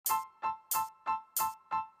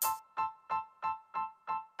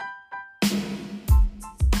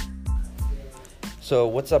So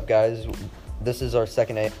what's up, guys? This is our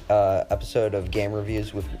second episode of Game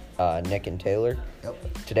Reviews with Nick and Taylor.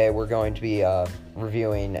 Yep. Today we're going to be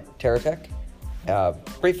reviewing TeraTech.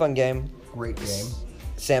 Pretty fun game. Great game.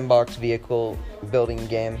 Sandbox vehicle building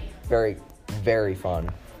game. Very, very fun.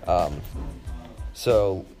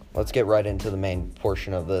 So let's get right into the main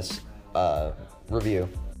portion of this review.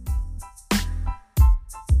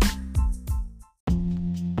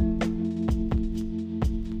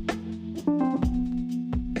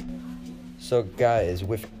 So guys,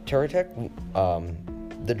 with TeraTech,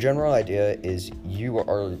 the general idea is you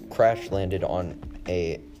are crash landed on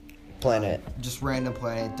a planet. Just random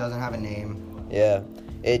planet, doesn't have a name. Yeah,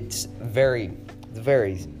 it's a very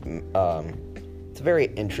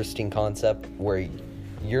interesting concept where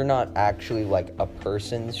you're not actually like a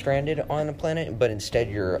person stranded on a planet, but instead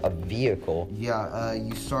you're a vehicle. Yeah,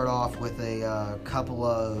 you start off with a couple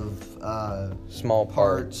of Small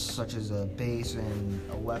parts, such as a base and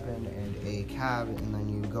a weapon and a cab, and then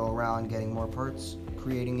you go around getting more parts,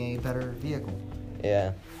 creating a better vehicle.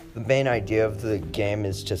 Yeah, the main idea of the game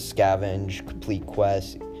is to scavenge, complete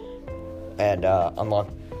quests, and unlock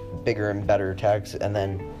bigger and better techs. And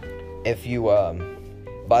then if you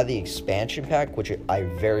buy the expansion pack, which I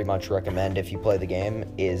very much recommend if you play the game,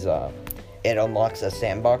 is it unlocks a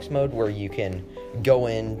sandbox mode where you can go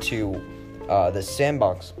into the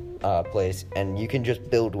sandbox place and you can just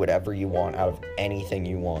build whatever you want out of anything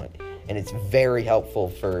you want. And it's very helpful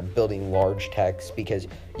for building large techs because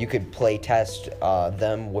you could play test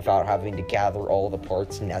them without having to gather all the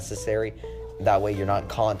parts necessary. That way you're not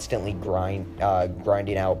constantly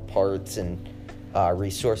grinding out parts and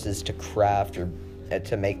resources to craft or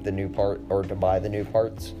to make the new part or to buy the new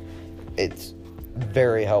parts. It's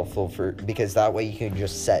very helpful because that way you can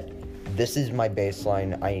just set, this is my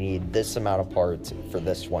baseline, I need this amount of parts for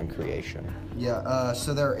this one creation. Yeah,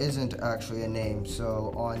 so there isn't actually a name.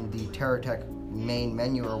 So on the TeraTech main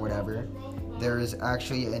menu or whatever, there is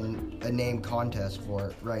actually a name contest for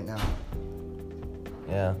it right now.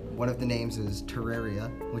 Yeah. One of the names is Terraria,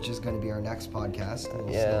 which is going to be our next podcast. A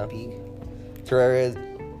little Yeah. sneak peek Terraria is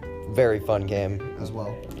very fun game. as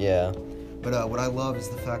well. Yeah. But what I love is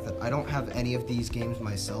the fact that I don't have any of these games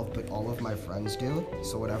myself, but all of my friends do.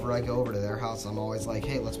 So whenever I go over to their house, I'm always like,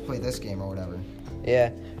 hey, let's play this game or whatever.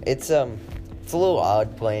 Yeah. It's a little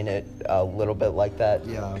odd playing it a little bit like that.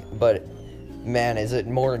 Yeah. But man, is it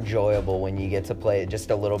more enjoyable when you get to play it just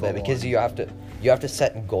a little bit, because you have to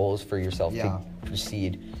set goals for yourself to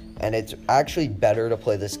proceed. And it's actually better to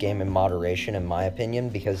play this game in moderation, in my opinion,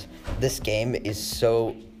 because this game is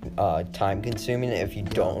so time consuming if you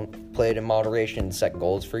don't play it in moderation and set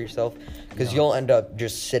goals for yourself, because you'll end up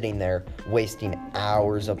just sitting there wasting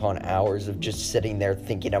hours upon hours of just sitting there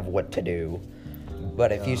thinking of what to do.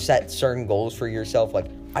 But if you set certain goals for yourself, like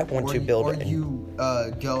I want to build or you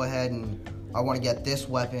go ahead and I want to get this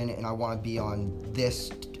weapon and I want to be on this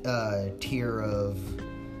tier of,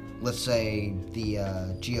 let's say, the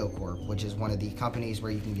GeoCorp, which is one of the companies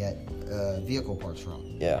where you can get vehicle parts from.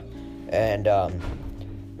 Yeah, and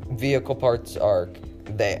vehicle parts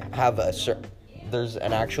they have there's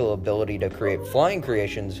an actual ability to create flying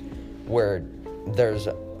creations where there's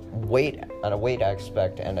a weight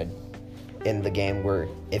aspect in the game where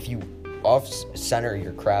if you off-center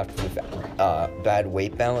your craft with bad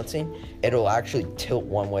weight balancing, it'll actually tilt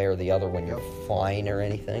one way or the other when you're flying or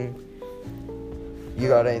anything. You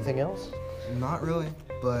got anything else? Not really,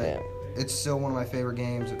 but it's still one of my favorite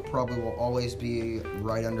games. It probably will always be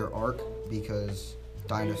right under Ark because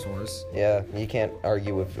dinosaurs. Yeah, you can't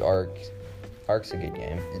argue with Ark. Ark's a good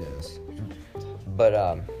game. It is.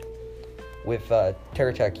 But with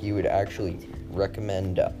TeraTech, you would actually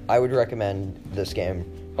recommend. I would recommend this game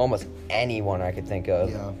to almost anyone I could think of.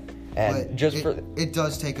 Yeah. And but it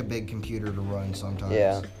does take a big computer to run sometimes.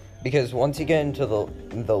 Yeah, because once you get into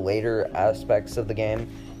the later aspects of the game,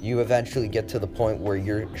 you eventually get to the point where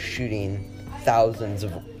you're shooting thousands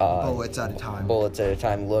of bullets at a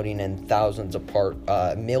time, loading in thousands of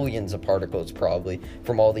millions of particles probably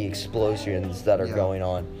from all the explosions that are going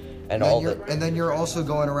on, and then you're also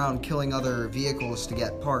going around killing other vehicles to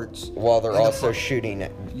get parts while they're also shooting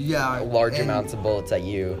large amounts of bullets at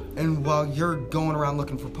you. And while you're going around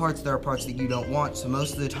looking for parts, there are parts that you don't want. So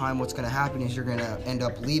most of the time, what's going to happen is you're going to end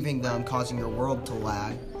up leaving them, causing your world to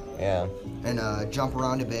lag. Yeah. And jump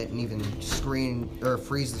around a bit and even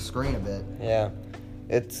freeze the screen a bit. Yeah.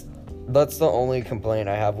 That's the only complaint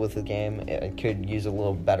I have with the game. It could use a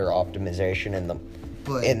little better optimization in the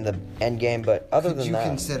end game, but other than that, could you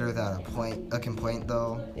consider that a complaint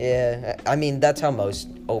though? Yeah, I mean that's how most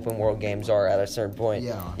open world games are at a certain point.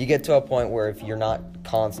 Yeah. You get to a point where if you're not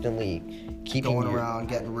constantly going around,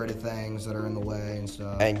 getting rid of things that are in the way and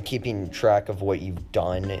stuff. And keeping track of what you've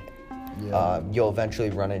done. Yeah. You'll eventually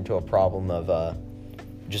run into a problem of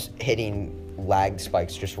just hitting lag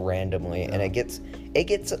spikes just randomly, and it gets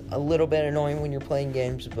a little bit annoying when you're playing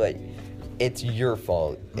games, but it's your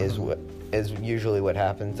fault is usually what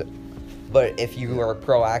happens. But if you are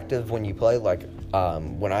proactive when you play, like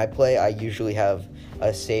when I play, I usually have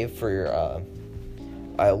a save for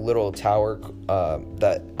a little tower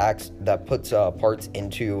that puts parts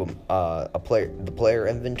into the player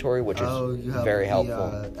inventory, which is you have very the,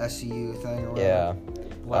 helpful. SCU thing or whatever. Yeah.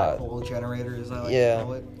 Black hole generator, as I like to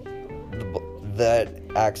call it. That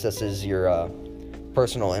accesses your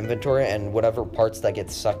personal inventory, and whatever parts that get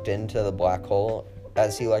sucked into the black hole,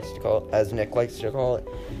 as Nick likes to call it,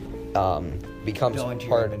 becomes Go into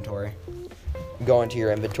your inventory. Go into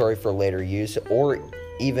your inventory for later use, or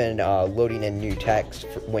even loading in new text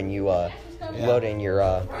when you load in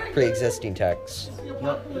your pre-existing text,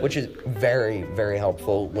 which is very, very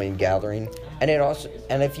helpful when gathering. And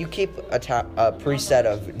if you keep a preset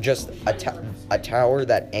of just a tower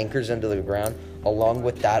that anchors into the ground along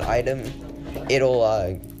with that item,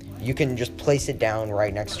 it'll you can just place it down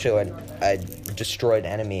right next to a destroyed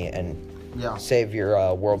enemy and save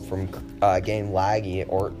your world from getting laggy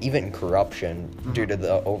or even corruption due to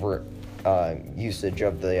the over usage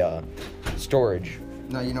of the storage.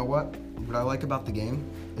 Now, you know what? What I like about the game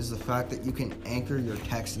is the fact that you can anchor your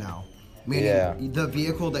text now. Meaning the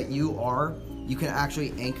vehicle that you can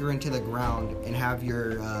actually anchor into the ground and have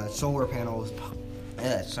your solar panels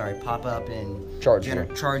pop up and charge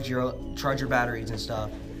your batteries and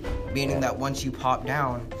stuff. Meaning that once you pop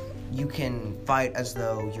down, you can fight as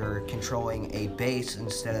though you're controlling a base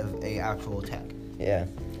instead of a actual tech. Yeah.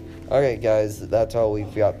 Okay, guys, that's all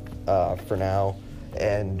we've got for now.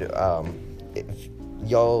 And if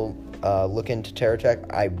y'all look into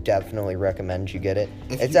TeraTech, I definitely recommend you get it.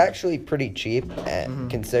 It's actually pretty cheap,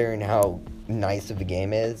 considering how nice of a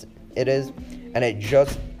game it is. And it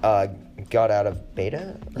just got out of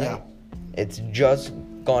beta, right? Yeah. It's just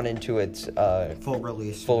gone into its full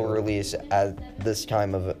release at this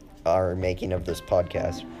time of our making of this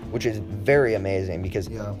podcast, which is very amazing because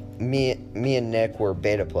me and Nick were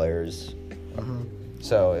beta players.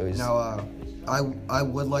 So it was. Now, I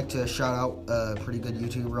would like to shout out a pretty good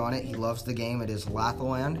YouTuber on it. He loves the game. It is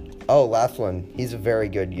Lathaland. Oh, Lathaland. He's a very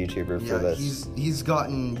good YouTuber for this. He's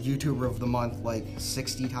gotten YouTuber of the month like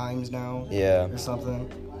 60 times now. Yeah. Or something.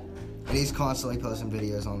 And he's constantly posting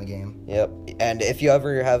videos on the game. Yep. And if you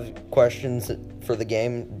ever have questions for the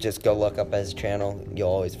game, just go look up his channel. You'll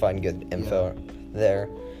always find good info there.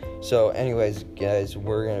 So anyways, guys,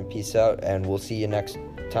 we're going to peace out, and we'll see you next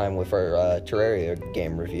time with our Terraria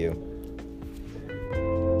game review.